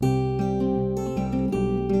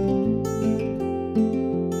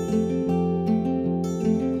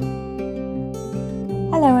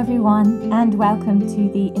everyone, and welcome to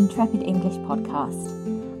the Intrepid English podcast.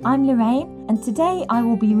 I'm Lorraine, and today I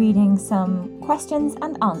will be reading some questions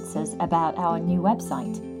and answers about our new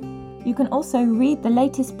website. You can also read the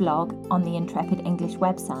latest blog on the Intrepid English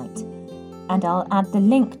website, and I'll add the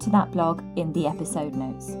link to that blog in the episode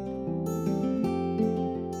notes.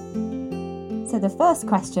 So the first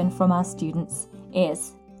question from our students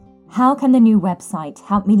is, how can the new website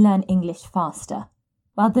help me learn English faster?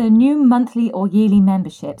 Well, the new monthly or yearly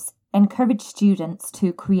memberships encourage students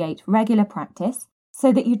to create regular practice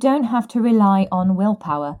so that you don't have to rely on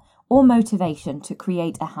willpower or motivation to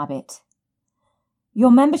create a habit.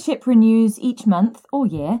 Your membership renews each month or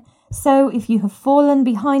year, so if you have fallen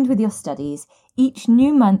behind with your studies, each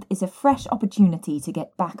new month is a fresh opportunity to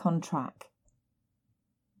get back on track.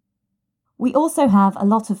 We also have a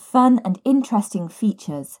lot of fun and interesting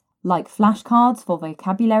features, like flashcards for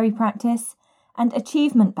vocabulary practice, and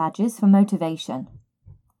achievement badges for motivation.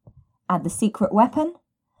 Add the secret weapon,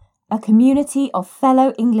 a community of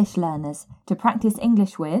fellow English learners to practice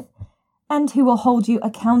English with, and who will hold you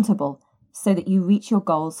accountable so that you reach your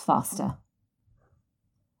goals faster.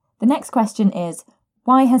 The next question is,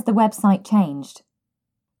 why has the website changed?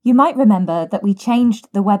 You might remember that we changed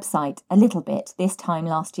the website a little bit this time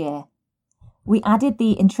last year. We added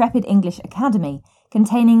the Intrepid English Academy,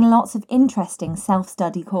 containing lots of interesting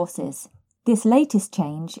self-study courses. This latest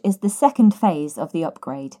change is the second phase of the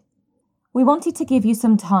upgrade. We wanted to give you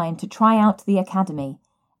some time to try out the Academy,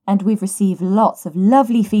 and we've received lots of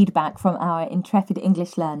lovely feedback from our Intrepid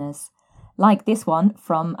English learners, like this one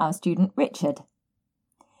from our student Richard.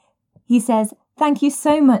 He says, "Thank you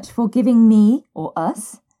so much for giving me, or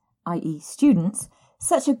us, i.e. students,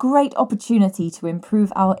 such a great opportunity to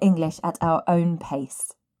improve our English at our own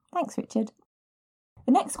pace." Thanks, Richard.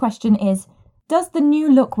 The next question is, does the new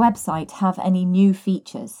look website have any new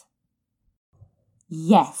features?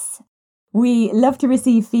 Yes. We love to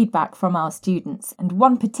receive feedback from our students, and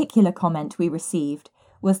one particular comment we received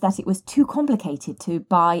was that it was too complicated to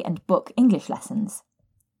buy and book English lessons.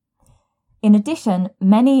 In addition,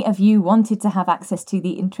 many of you wanted to have access to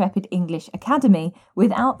the Intrepid English Academy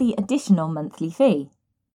without the additional monthly fee.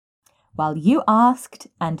 Well, you asked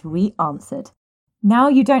and we answered. Now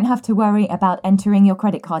you don't have to worry about entering your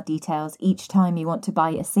credit card details each time you want to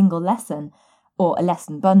buy a single lesson or a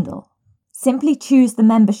lesson bundle. Simply choose the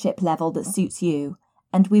membership level that suits you,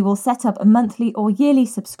 and we will set up a monthly or yearly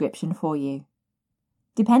subscription for you.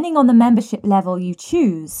 Depending on the membership level you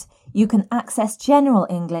choose, you can access general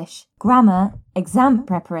English, grammar, exam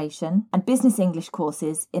preparation, and business English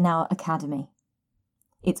courses in our academy.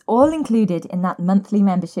 It's all included in that monthly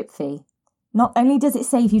membership fee. Not only does it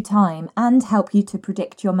save you time and help you to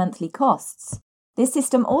predict your monthly costs, this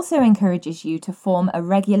system also encourages you to form a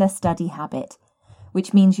regular study habit,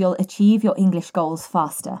 which means you'll achieve your English goals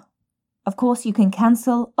faster. Of course, you can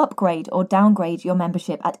cancel, upgrade, or downgrade your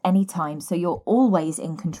membership at any time, so you're always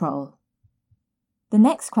in control. The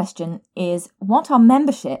next question is, what are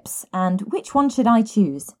memberships and which one should I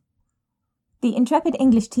choose? The Intrepid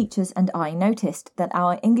English teachers and I noticed that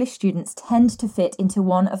our English students tend to fit into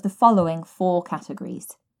one of the following 4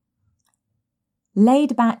 categories.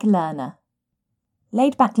 Laid-back learner.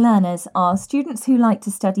 Laid-back learners are students who like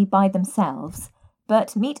to study by themselves,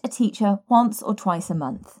 but meet a teacher once or twice a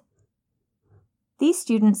month. These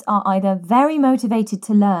students are either very motivated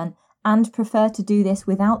to learn and prefer to do this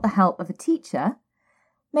without the help of a teacher,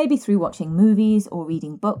 maybe through watching movies or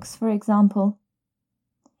reading books, for example.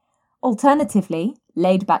 Alternatively,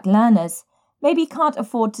 laid-back learners maybe can't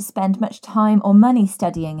afford to spend much time or money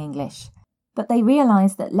studying English, but they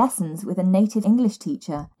realise that lessons with a native English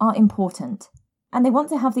teacher are important, and they want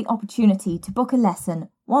to have the opportunity to book a lesson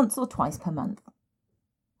once or twice per month.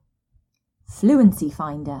 Fluency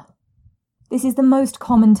Finder. This is the most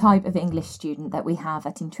common type of English student that we have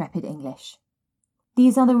at Intrepid English.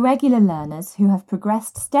 These are the regular learners who have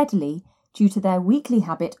progressed steadily due to their weekly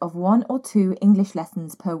habit of 1 or 2 English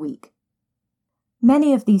lessons per week.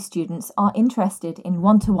 Many of these students are interested in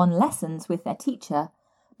one-to-one lessons with their teacher,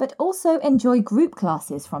 but also enjoy group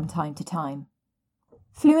classes from time to time.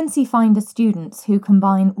 Fluency Finder students who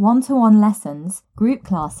combine one-to-one lessons, group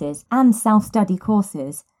classes, and self-study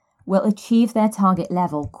courses will achieve their target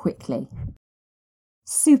level quickly.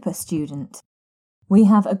 Super Student. We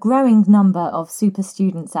have a growing number of super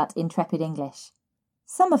students at Intrepid English.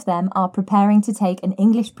 Some of them are preparing to take an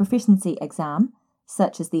English proficiency exam,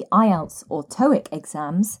 such as the IELTS or TOEIC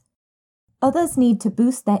exams. Others need to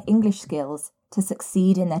boost their English skills to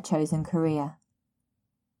succeed in their chosen career.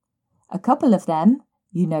 A couple of them,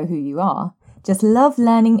 you know who you are, just love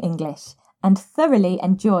learning English and thoroughly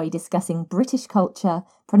enjoy discussing British culture,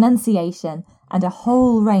 pronunciation, and a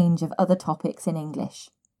whole range of other topics in English.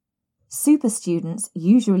 Super students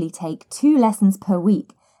usually take 2 lessons per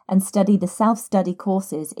week and study the self-study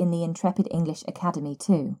courses in the Intrepid English Academy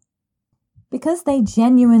too. Because they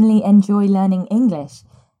genuinely enjoy learning English,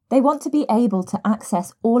 they want to be able to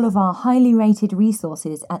access all of our highly rated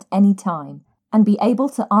resources at any time and be able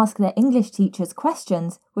to ask their English teachers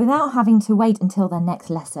questions without having to wait until their next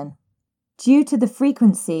lesson. Due to the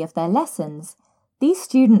frequency of their lessons, these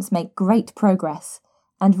students make great progress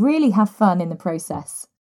and really have fun in the process.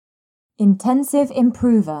 Intensive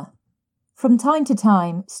Improver. From time to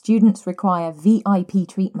time, students require VIP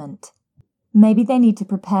treatment. Maybe they need to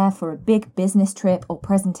prepare for a big business trip or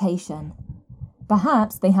presentation.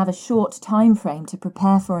 Perhaps they have a short time frame to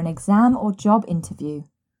prepare for an exam or job interview.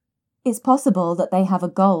 It's possible that they have a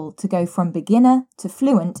goal to go from beginner to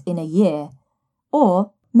fluent in a year,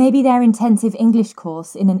 or maybe their intensive English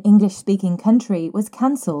course in an English-speaking country was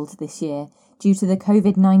cancelled this year due to the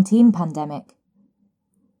COVID-19 pandemic.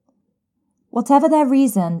 Whatever their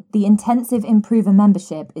reason, the Intensive Improver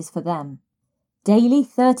membership is for them. Daily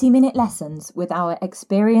 30-minute lessons with our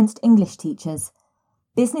experienced English teachers,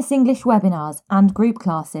 business English webinars and group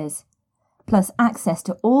classes, plus access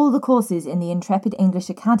to all the courses in the Intrepid English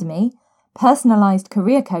Academy, personalised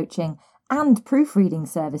career coaching and proofreading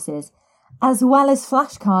services, as well as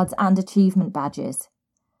flashcards and achievement badges.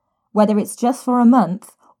 Whether it's just for a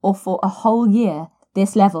month or for a whole year,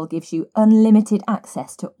 this level gives you unlimited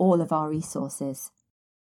access to all of our resources.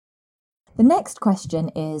 The next question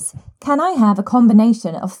is, can I have a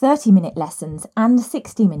combination of 30-minute lessons and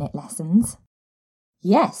 60-minute lessons?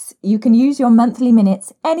 Yes, you can use your monthly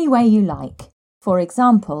minutes any way you like. For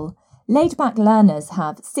example, laid-back learners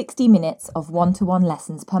have 60 minutes of one-to-one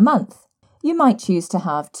lessons per month. You might choose to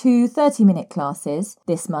have 2 30-minute classes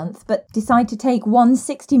this month, but decide to take 1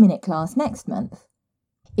 60-minute class next month.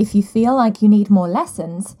 If you feel like you need more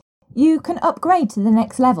lessons, you can upgrade to the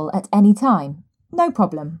next level at any time. No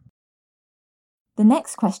problem. The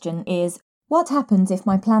next question is, what happens if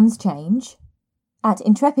my plans change? At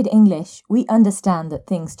Intrepid English, we understand that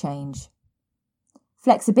things change.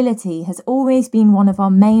 Flexibility has always been one of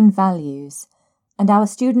our main values, and our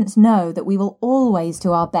students know that we will always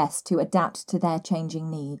do our best to adapt to their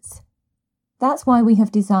changing needs. That's why we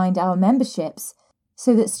have designed our memberships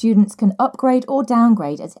so that students can upgrade or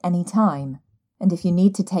downgrade at any time. And if you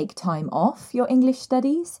need to take time off your English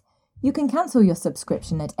studies, you can cancel your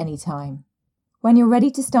subscription at any time. When you're ready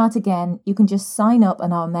to start again, you can just sign up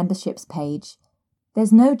on our memberships page.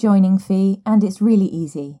 There's no joining fee and it's really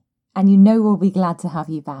easy, and you know we'll be glad to have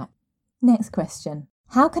you back. Next question.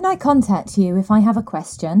 How can I contact you if I have a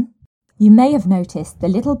question? You may have noticed the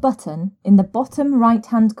little button in the bottom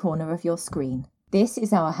right-hand corner of your screen. This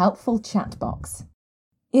is our helpful chat box.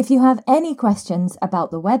 If you have any questions about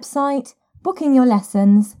the website, booking your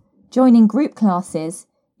lessons, joining group classes,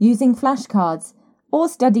 using flashcards, or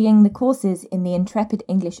studying the courses in the Intrepid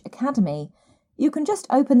English Academy, you can just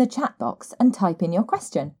open the chat box and type in your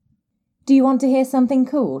question. Do you want to hear something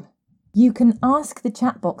cool? You can ask the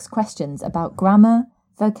chat box questions about grammar,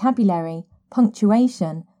 vocabulary,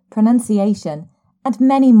 punctuation, pronunciation, and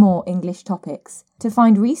many more English topics to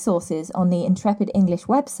find resources on the Intrepid English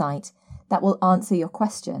website that will answer your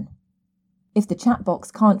question. If the chat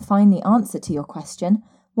box can't find the answer to your question,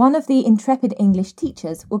 one of the Intrepid English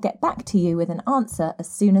teachers will get back to you with an answer as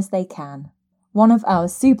soon as they can. One of our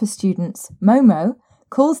super students, Momo,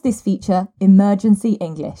 calls this feature Emergency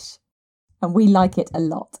English, and we like it a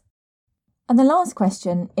lot. And the last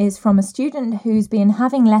question is from a student who's been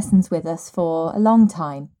having lessons with us for a long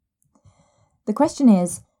time. The question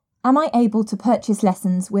is, am I able to purchase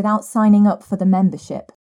lessons without signing up for the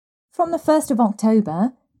membership? From the 1st of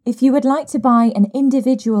October, if you would like to buy an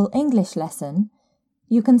individual English lesson,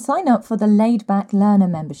 you can sign up for the Laid-Back Learner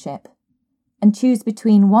membership and choose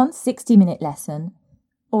between 1 60-minute lesson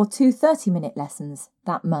or 2 30-minute lessons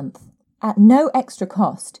that month. At no extra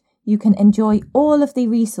cost, you can enjoy all of the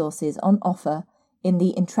resources on offer in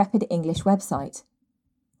the Intrepid English website,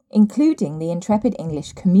 including the Intrepid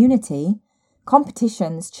English community,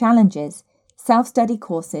 competitions, challenges, self-study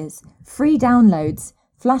courses, free downloads,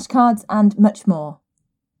 flashcards, and much more.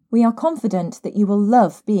 We are confident that you will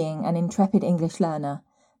love being an Intrepid English learner,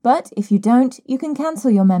 but if you don't, you can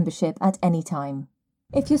cancel your membership at any time.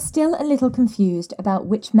 If you're still a little confused about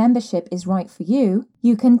which membership is right for you,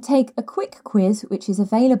 you can take a quick quiz which is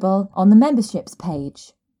available on the memberships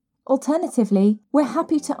page. Alternatively, we're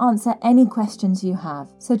happy to answer any questions you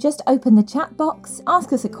have, so just open the chat box,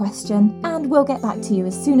 ask us a question, and we'll get back to you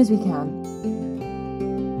as soon as we can.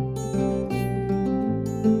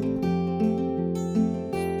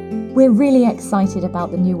 We're really excited about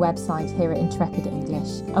the new website here at Intrepid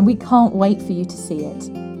English, and we can't wait for you to see it.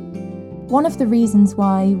 One of the reasons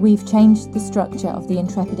why we've changed the structure of the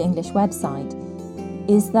Intrepid English website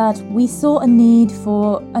is that we saw a need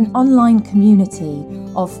for an online community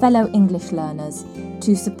of fellow English learners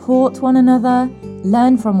to support one another,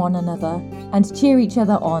 learn from one another, and cheer each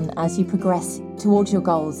other on as you progress towards your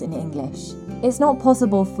goals in English. It's not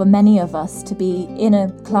possible for many of us to be in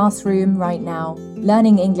a classroom right now,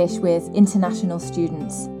 learning English with international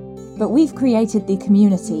students, but we've created the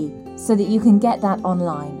community so that you can get that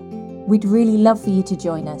online. We'd really love for you to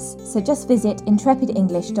join us, so just visit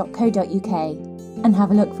intrepidenglish.co.uk and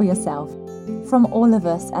have a look for yourself. From all of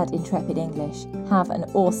us at Intrepid English, have an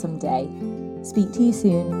awesome day. Speak to you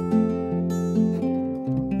soon.